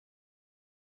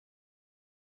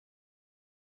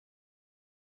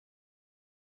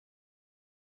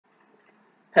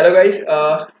Hello guys,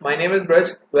 my name is Braj.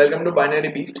 Welcome to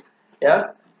Binary Beast.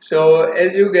 Yeah. So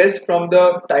as you guessed from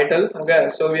the title, okay.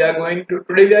 So we are going to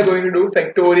do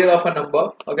factorial of a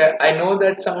number. Okay. I know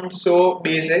that sounds so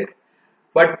basic,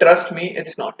 but trust me,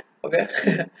 it's not. Okay.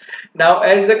 Now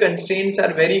as the constraints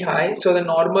are very high, so the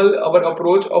normal our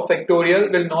approach of factorial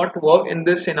will not work in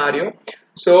this scenario.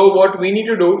 So what we need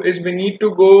to do is we need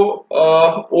to go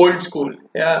old school.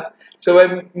 Yeah. So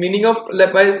by meaning of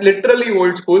by literally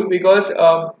old school, because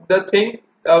the thing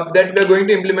that we are going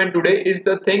to implement today is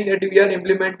the thing that we are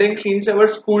implementing since our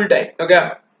school time. Okay.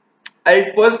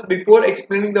 At first, before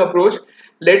explaining the approach,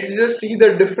 let's just see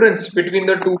the difference between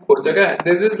the two codes. Okay,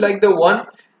 this is like the one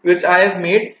which I have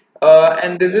made,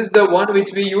 and this is the one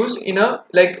which we use in a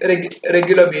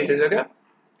regular basis. Okay,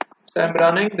 so I'm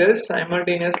running this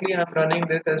simultaneously. I'm running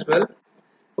this as well.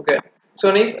 Okay,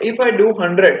 so if I do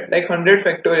 100, like 100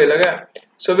 factorial, okay,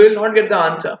 so we will not get the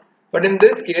answer. But in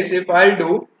this case, if I'll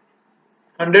do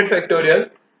 100 factorial,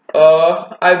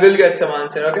 I will get some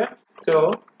answer. Okay,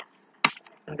 so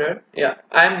 100, yeah,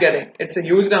 I am getting, it's a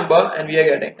huge number and we are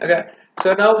getting. Okay,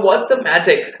 so now what's the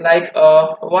magic, like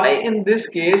why in this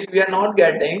case we are not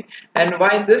getting and why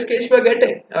in this case we are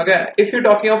getting? Okay, if you're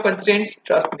talking of constraints,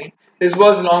 trust me, this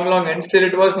was long and still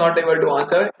it was not able to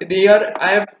answer. Here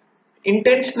I have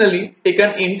intentionally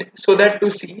taken int so that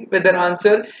to see whether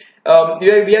answer we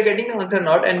are getting answer or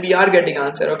not, and we are getting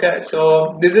answer. Okay,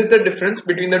 so this is the difference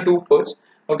between the two codes.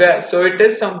 Okay, so it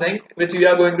is something which we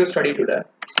are going to study today.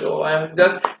 So I'm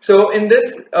just, so in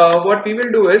this what we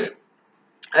will do is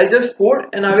I'll just code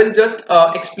and I will just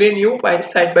explain you by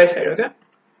side. Okay,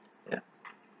 yeah,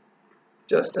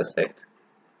 just a sec.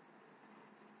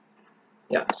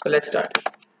 Yeah, so let's start.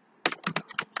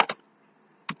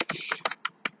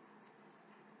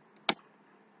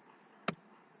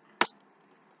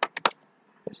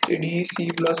 std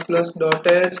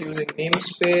c++.h using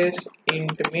namespace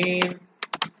int main,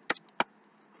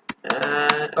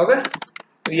 and okay,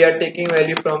 we are taking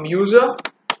value from user,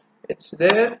 it's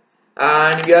there,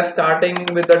 and we are starting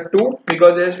with the 2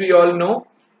 because as we all know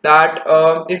that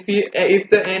if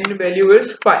the n value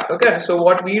is 5. Okay, so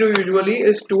what we do usually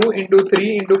is 2 into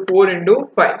 3 into 4 into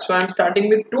 5, so I'm starting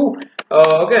with 2.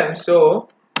 Okay, so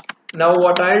now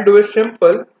what I'll do is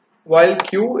simple, while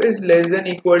q is less than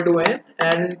equal to n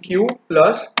and q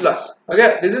plus plus.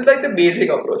 Okay, this is like the basic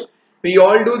approach. We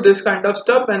all do this kind of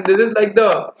stuff, and this is like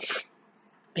the,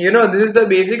 this is the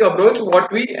basic approach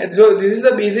what we, so this is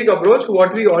the basic approach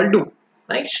what we all do.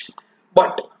 Nice.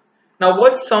 But now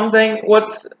what's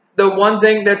the one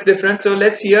thing that's different? So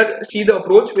let's here see the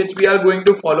approach which we are going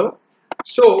to follow.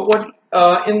 So what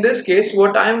in this case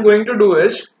what I am going to do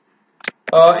is,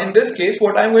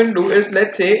 what I'm going to do is,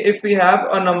 let's say if we have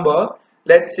a number,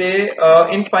 let's say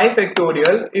in 5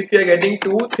 factorial, if we are getting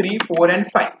 2, 3, 4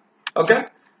 and 5. Okay,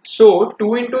 so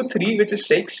 2 into 3, which is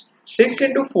 6, 6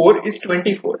 into 4 is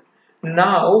 24.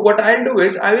 Now what I'll do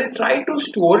is I will try to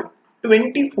store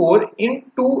 24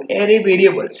 in two array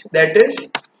variables. That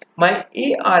is, my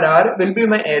ARR will be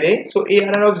my array, so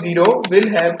ARR of 0 will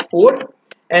have 4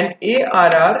 and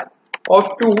ARR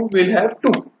of 2 will have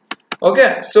 2.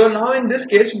 Okay, so now in this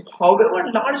case, however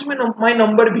large my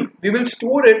number be, we will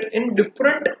store it in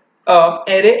different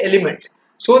array elements,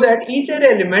 so that each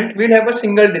array element will have a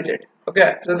single digit.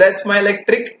 Okay, so that's my like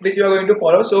trick which we are going to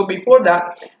follow. So before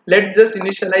that, let's just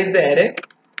initialize the array.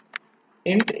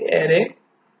 Int array,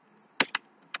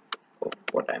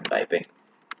 what I'm typing.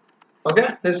 Okay,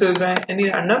 this is my any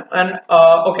random, and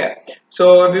okay,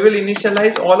 so we will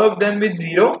initialize all of them with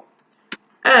 0.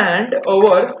 And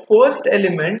our first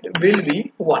element will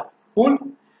be 1. Cool.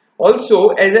 Also,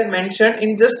 as I mentioned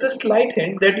in just a slight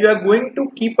hint, that we are going to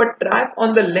keep a track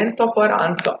on the length of our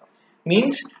answer.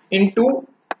 Means in 2,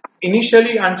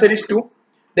 initially answer is 2,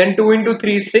 then 2 into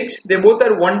 3 is 6, they both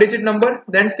are one digit number,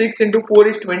 then 6 into 4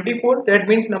 is 24, that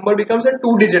means number becomes a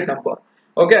 2 digit number.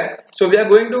 Okay, so we are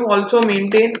going to also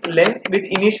maintain length, which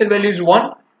initial value is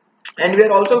 1, and we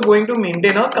are also going to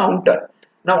maintain a counter.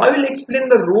 Now I will explain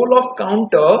the role of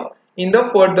counter in the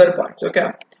further parts.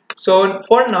 Okay, so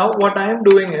for now what I am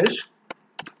doing is,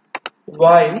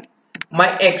 while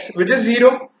my x, which is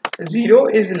 0, 0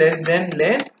 is less than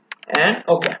len, and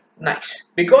okay, nice,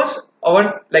 because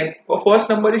our like first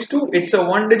number is 2, it's a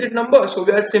one digit number, so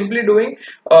we are simply doing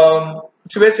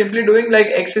like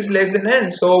x is less than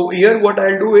n. So here what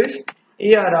I'll do is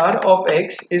ARR of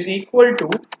x is equal to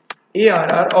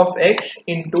ARR of x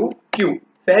into q.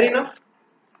 Fair enough?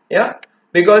 Yeah,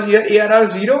 because here ARR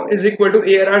 0 is equal to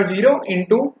ARR 0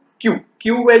 into q.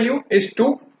 Q value is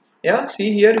 2. Yeah,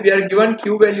 see here we are given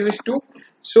q value is 2.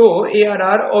 So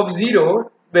ARR of 0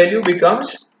 value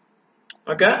becomes,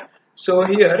 okay, So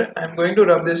here I'm going to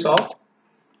rub this off,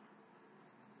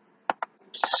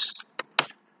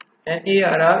 and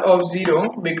ARR of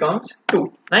 0 becomes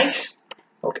 2. Nice.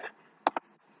 Okay.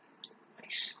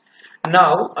 Nice.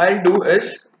 Now I'll do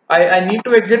is I need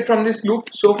to exit from this loop.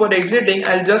 So for exiting,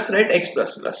 I'll just write x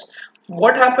plus plus.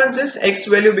 What happens is x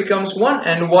value becomes 1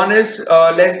 and 1 is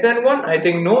less than 1. I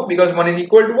think no, because 1 is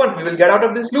equal to 1. We will get out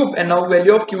of this loop, and now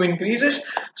value of q increases.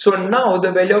 So now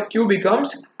the value of q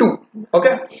becomes 2.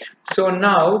 Okay. So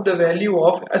now the value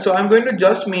of, so I'm going to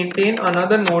just maintain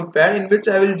another notepad in which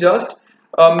I will just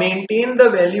maintain the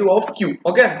value of q.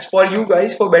 Okay, it's for you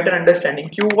guys for better understanding.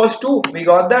 Q was 2, we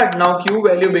got that. Now q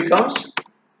value becomes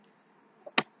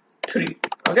 3.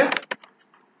 Okay,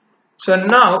 so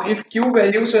now if q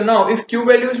value,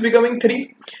 is becoming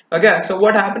 3, okay, so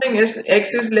what happening is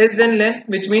x is less than len,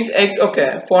 which means x,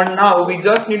 okay, for now we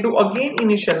just need to again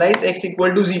initialize x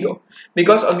equal to 0,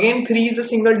 because again 3 is a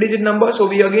single digit number, so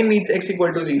we again needs x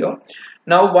equal to 0.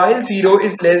 Now while 0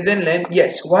 is less than len,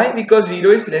 yes, why? Because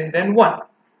 0 is less than 1.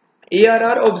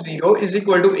 ARR of 0 is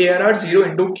equal to ARR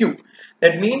 0 into q.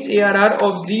 That means ARR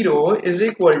of 0 is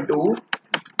equal to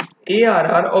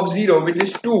ARR of 0, which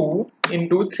is 2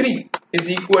 into 3, is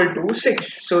equal to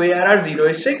 6. So ARR 0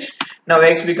 is 6. Now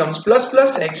x becomes plus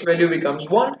plus, x value becomes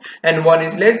 1, and 1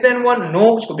 is less than 1,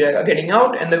 no, so we are getting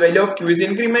out, and the value of q is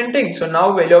incrementing. So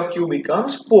now value of q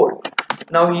becomes 4.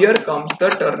 Now here comes the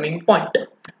turning point.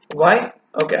 Why?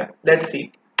 Okay, let's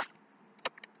see.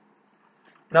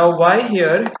 Now why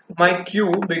here my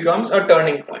q becomes a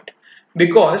turning point?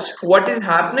 Because what is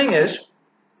happening is,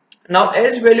 now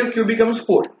as value q becomes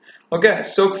 4. Okay,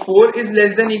 so 4 is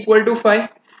less than equal to 5.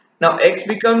 Now x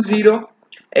becomes 0.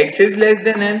 X is less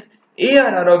than n.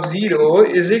 ARR of 0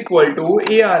 is equal to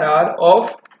ARR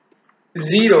of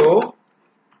 0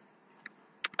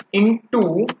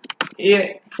 into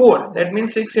 4. That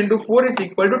means 6 into 4 is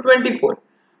equal to 24.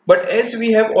 But as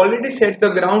we have already set the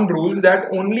ground rules that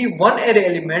only one array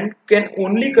element can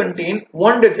only contain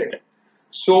one digit,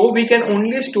 so we can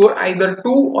only store either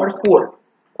 2 or 4.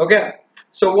 Okay,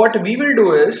 so what we will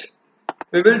do is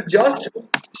we will just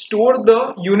store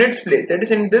the units place. That is,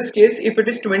 in this case, if it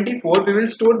is 24, we will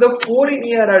store the 4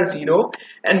 in ARR 0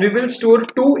 and we will store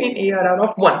 2 in ARR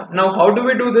of 1. Now how do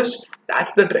we do this?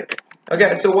 That's the trick.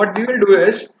 Okay, so what we will do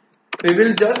is we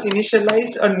will just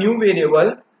initialize a new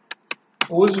variable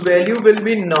whose value will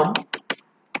be num.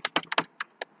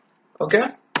 Okay,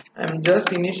 I'm just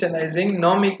initializing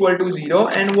num equal to 0,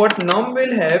 and what num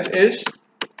will have is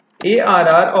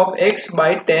ARR of x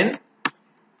by 10.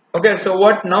 Okay, so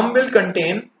what num will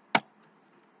contain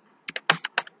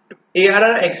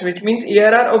ARR x, which means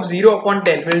ARR of 0 upon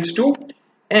 10 will 2,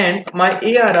 and my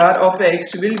ARR of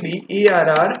x will be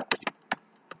ARR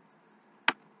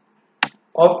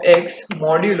of x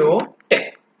modulo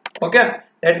 10. Okay,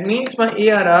 that means my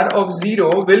ARR of 0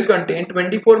 will contain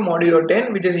 24 modulo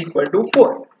 10, which is equal to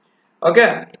 4.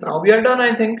 Okay, now we are done,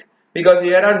 I think, because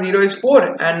ARR 0 is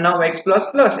 4, and now x plus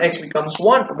plus, x becomes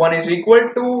 1. 1 is equal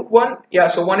to 1. Yeah,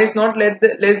 so 1 is not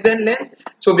less than len.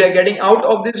 So we are getting out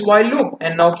of this while loop,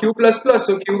 and now q plus plus,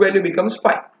 so q value becomes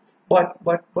 5. But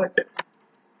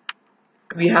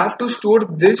we have to store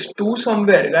this 2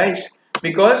 somewhere, guys,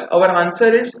 because our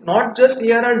answer is not just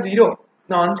ARR 0.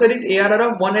 The answer is ARR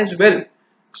of 1 as well.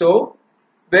 So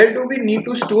where do we need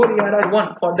to store ARR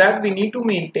 1? For that we need to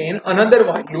maintain another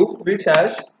while loop which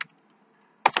has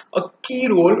a key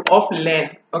role of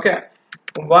len. Okay,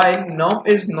 while num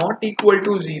is not equal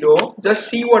to 0, just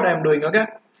see what I'm doing. Okay,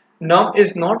 num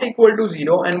is not equal to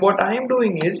 0, and what I am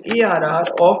doing is ARR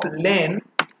of len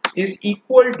is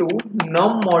equal to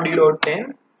num modulo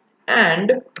 10,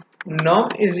 and num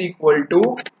is equal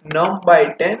to num by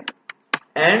 10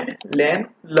 and len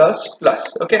plus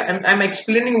plus. Okay, I'm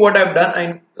explaining what I've done.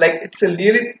 I'm like, it's a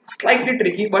little slightly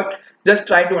tricky, but just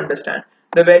try to understand.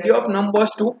 The value of num was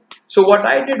 2, so what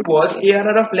I did was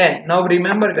ARR of len. Now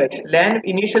remember, guys, len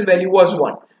initial value was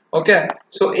 1. Okay,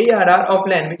 so ARR of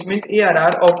len, which means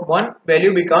ARR of 1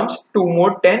 value becomes 2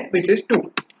 more 10, which is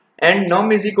 2, and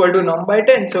num is equal to num by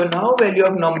 10. So now value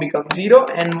of num becomes 0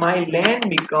 and my len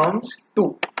becomes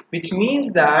 2, which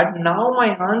means that now my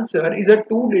answer is a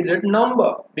 2-digit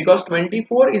number, because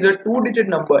 24 is a 2-digit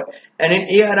number, and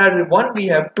in ARR 1 we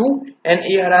have 2 and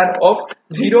ARR of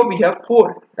 0 we have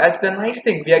 4. That's the nice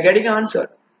thing, we are getting answer.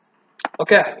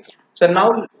 Okay, so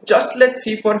now just let's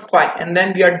see for 5 and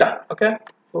then we are done. Okay,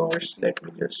 first let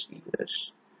me just see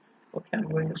this. Okay, I'm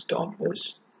going to stop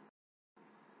this.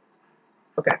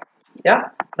 Okay,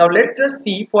 yeah, now let's just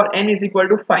see for n is equal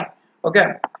to 5. Okay,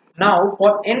 now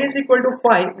for n is equal to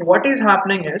 5, what is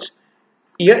happening is,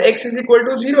 here x is equal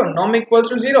to 0, num equals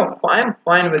to 0, I'm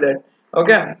fine with it.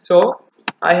 Okay, so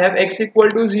I have x equal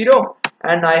to 0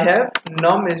 and I have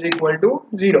num is equal to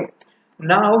 0.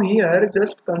 Now here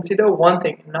just consider one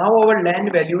thing. Now our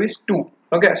land value is 2.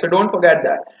 Okay, so don't forget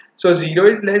that. So 0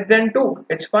 is less than 2.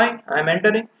 It's fine. I'm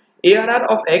entering. ARR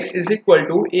of x is equal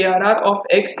to ARR of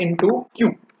x into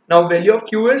q. Now value of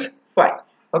q is 5.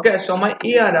 Okay, so my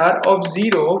ARR of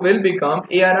 0 will become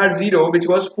ARR 0, which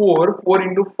was 4. 4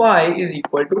 into 5 is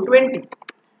equal to 20.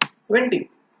 20.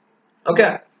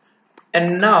 Okay,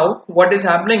 and now what is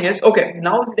happening is, okay,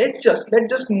 now let's just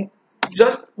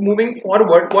moving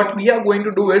forward, what we are going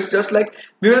to do is just like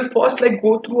we will first like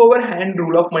go through our hand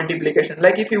rule of multiplication.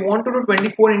 Like if you want to do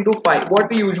 24 into 5, what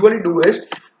we usually do is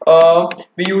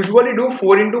we usually do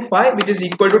 4 into 5, which is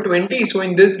equal to 20. So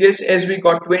in this case, as we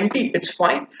got 20, it's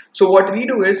fine. So what we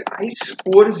do is I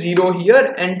score 0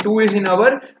 here and 2 is in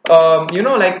our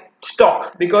like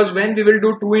stock, because when we will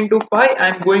do 2 into 5,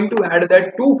 I'm going to add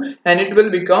that 2 and it will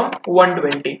become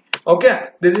 120. Okay,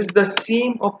 this is the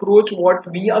same approach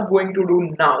what we are going to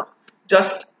do now.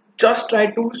 Just try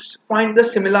to find the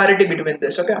similarity between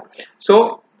this. Okay,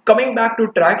 so coming back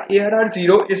to track, ARR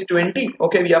 0 is 20.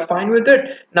 Okay, we are fine with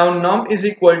it. Now num is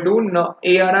equal to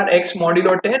ARR x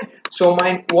modulo 10. So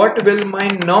what will my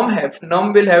num have?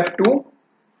 Num will have 2.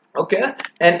 Okay,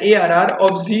 and ARR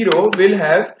of 0 will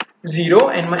have 0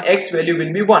 and my x value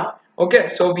will be 1. Okay,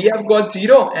 so we have got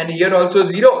 0 and here also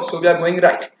 0, so we are going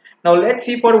right. Now let's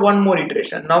see for one more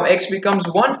iteration. Now x becomes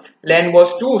 1, len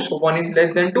was 2, so 1 is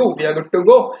less than 2, we are good to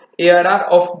go. ARR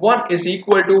of 1 is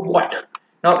equal to what?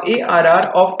 Now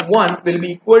ARR of 1 will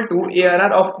be equal to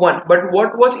ARR of 1, but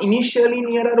what was initially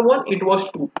in ARR 1? It was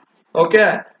 2.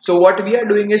 Okay, so what we are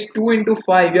doing is 2 into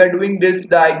 5, we are doing this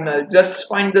diagonal. Just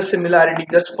find the similarity,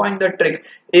 just find the trick.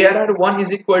 ARR 1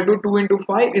 is equal to 2 into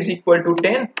 5 is equal to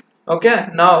 10. Okay,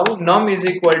 now num is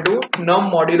equal to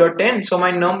num modulo 10. So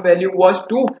my num value was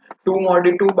 2. 2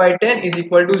 modulo 2 by 10 is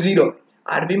equal to 0.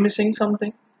 Are we missing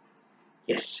something?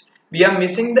 Yes, we are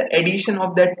missing the addition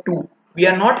of that 2. We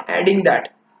are not adding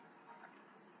that.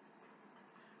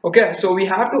 Okay, so we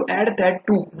have to add that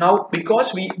 2. Now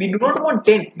because we do not want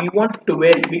 10, we want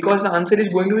 12, because the answer is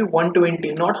going to be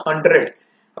 120, not 100.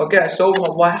 Okay, so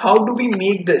how do we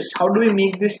make this? How do we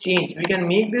make this change? We can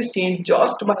make this change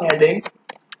just by adding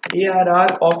ARR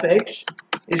of x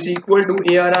is equal to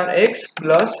ARR x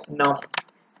plus num.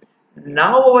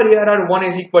 Now our ARR 1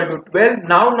 is equal to 12,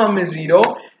 now num is 0,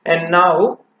 and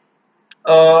now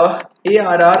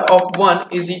ARR of 1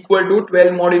 is equal to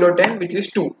 12 modulo 10, which is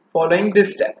 2, following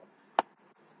this step.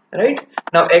 Right,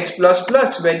 now x plus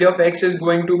plus, value of x is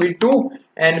going to be 2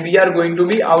 and we are going to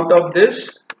be out of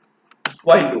this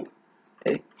while loop.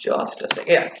 Just a second.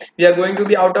 Yeah, we are going to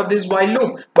be out of this while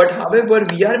loop, but however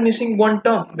we are missing one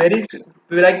term. Where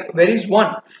is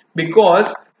 1?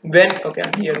 Because when, okay,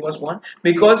 here was 1,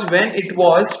 because when it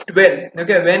was 12,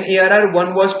 okay, when ARR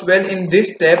 1 was 12 in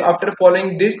this step, after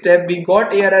following this step we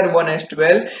got ARR 1 as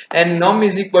 12 and num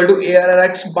is equal to ARR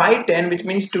x by 10, which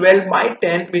means 12 by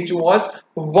 10, which was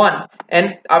 1,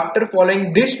 and after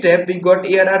following this step we got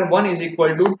ARR 1 is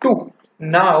equal to 2.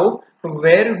 Now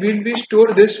where will we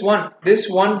store this one? This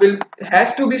one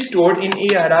has to be stored in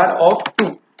ARR of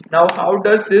 2. Now how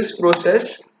does this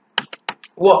process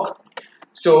work?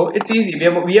 So it's easy.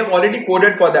 We have already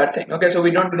coded for that thing. Okay, so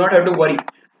we do not have to worry.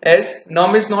 As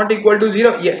num is not equal to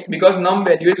 0, yes, because num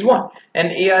value is 1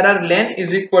 and ARR len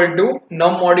is equal to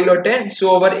num modulo 10.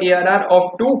 So our ARR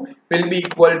of 2 will be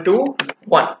equal to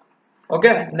 1.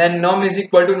 Okay, then num is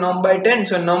equal to num by 10,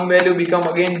 so num value become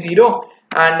again 0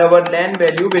 and our len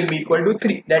value will be equal to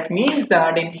 3. That means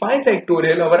that in 5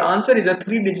 factorial our answer is a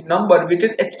 3-digit number, which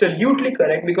is absolutely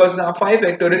correct, because now 5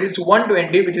 factorial is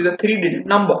 120, which is a 3-digit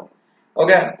number.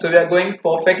 Okay, so we are going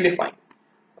perfectly fine.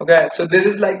 Okay, so this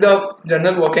is like the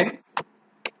general working.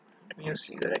 Let me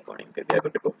see the recording. Okay, we are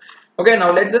good to go. Okay,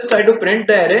 now let's just try to print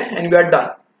the array and we are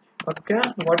done. Okay,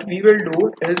 what we will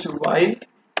do is while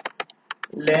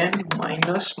len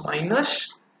minus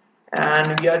minus,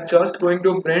 and we are just going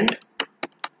to print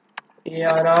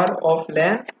ARR of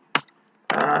len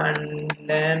and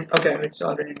len. Okay, it's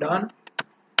already done.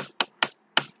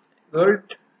 Good.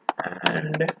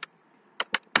 And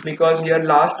because here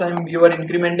last time we were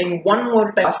incrementing one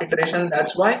more time last iteration,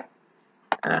 that's why,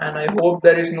 and I hope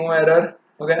there is no error.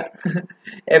 Okay,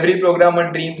 every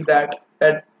programmer dreams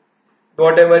that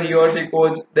whatever he or she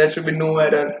codes, there should be no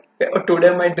error. Okay,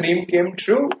 today my dream came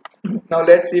true. Now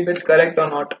let's see if it's correct or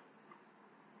not.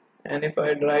 And if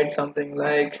I write something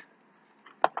like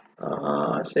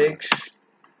 6,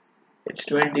 it's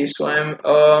 20,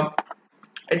 so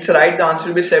it's right, the answer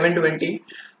will be 720.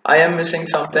 I am missing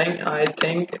something. I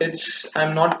think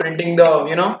I'm not printing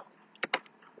the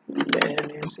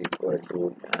len is equal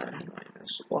to len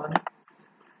minus 1,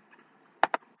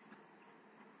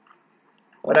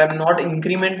 or I'm not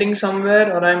incrementing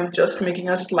somewhere, or I'm just making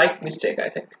a slight mistake, I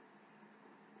think.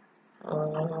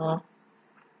 uh,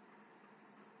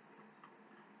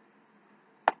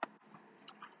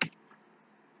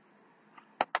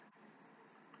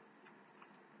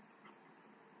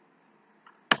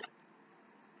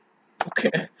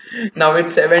 okay, now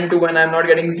it's 7-2 and I'm not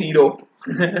getting 0.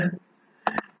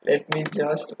 Let me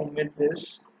just omit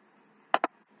this.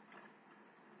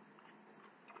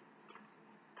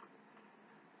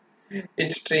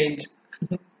 It's strange.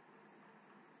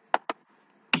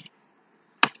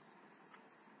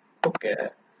 Okay.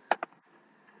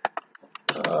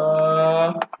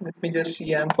 Let me just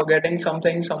see. I'm forgetting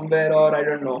something somewhere, or I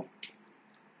don't know.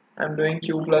 I'm doing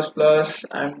Q++.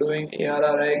 I'm doing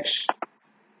ARRX.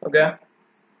 Okay.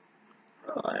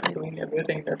 I'm doing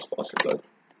everything that's possible.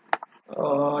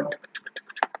 Uh,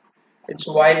 it's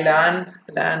while LAN.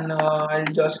 I'll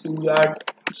just do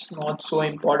that. It's not so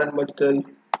important, but still,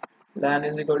 LAN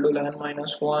is equal to LAN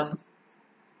minus 1.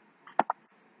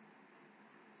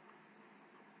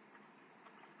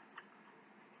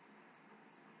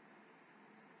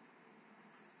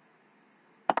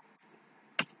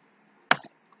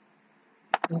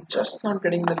 I'm just not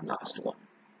getting the last one.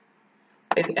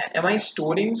 Am I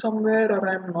storing somewhere, or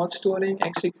I'm not storing?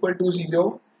 X equal to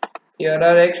 0.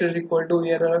 ARR x is equal to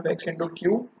ARR of x into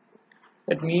q.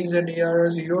 That means that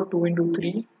ARR 0, 2 into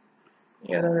 3.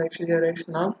 ARR x is ARR x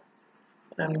num.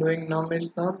 I'm doing num is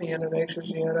num. ARR x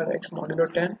is ARR x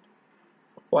modulo 10.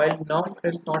 While num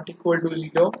is not equal to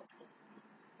 0.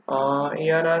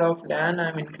 ARR of LAN,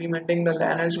 I'm incrementing the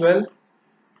LAN as well.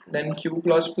 Then q++.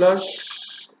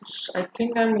 I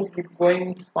think I'm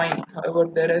going fine. However,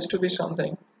 there has to be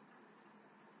something.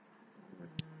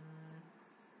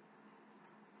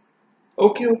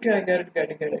 Okay, I get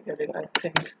it. I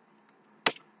think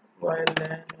while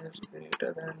LAN is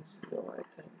greater than 0, I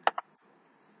think.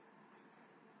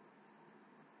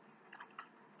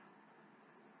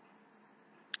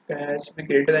 Okay, it has to be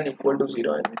greater than equal to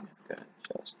 0, I think. Okay,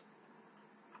 just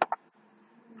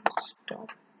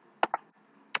stop.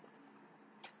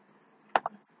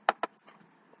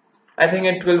 I think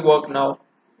it will work now.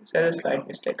 Is there a slight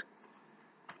mistake?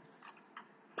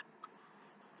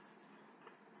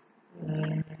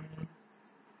 Mm.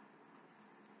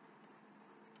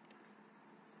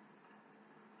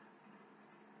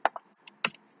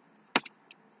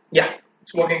 Yeah,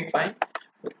 it's working fine.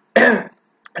 A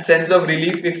sense of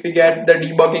relief if we get the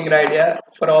debugging right, yeah,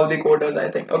 for all the coders,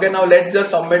 I think. Okay, now let's just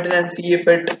submit it and see if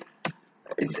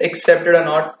it's accepted or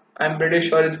not. I'm pretty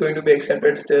sure it's going to be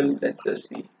accepted still. Let's just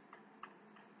see.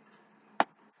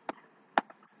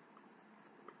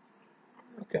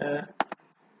 Okay.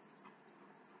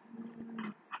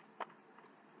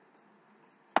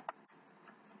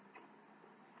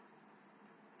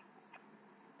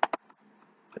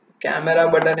 Camera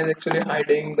button is actually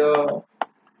hiding the.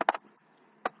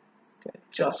 Okay,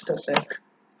 just a sec.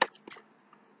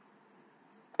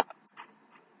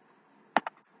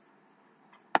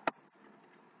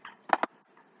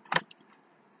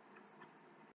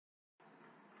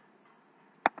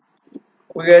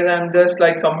 Okay guys, I'm just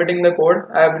like submitting the code.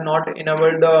 I have not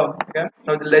enabled the. Okay,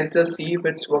 now let's just see if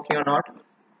it's working or not.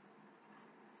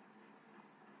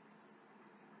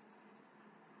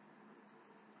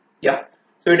 Yeah,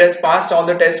 so it has passed all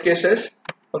the test cases.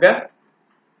 Okay.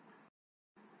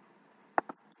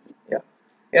 Yeah,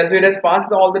 yes, so it has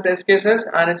passed all the test cases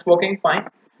and it's working fine.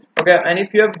 Okay, and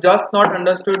if you have just not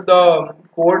understood the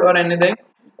code or anything,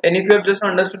 and if you have just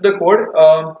understood the code,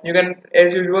 you can,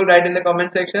 as usual, write in the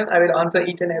comment section. I will answer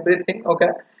each and everything. Okay,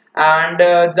 and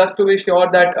just to be sure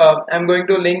that I'm going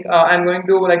to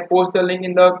like post the link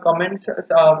in the comments,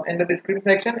 in the description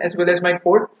section, as well as my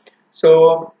code.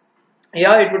 So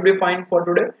yeah, it would be fine for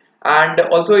today. And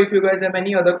also, if you guys have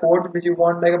any other codes which you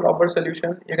want like a proper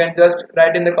solution, you can just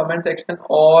write in the comment section,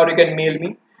 or you can mail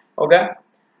me. Okay,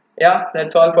 yeah,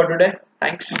 that's all for today.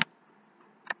 Thanks.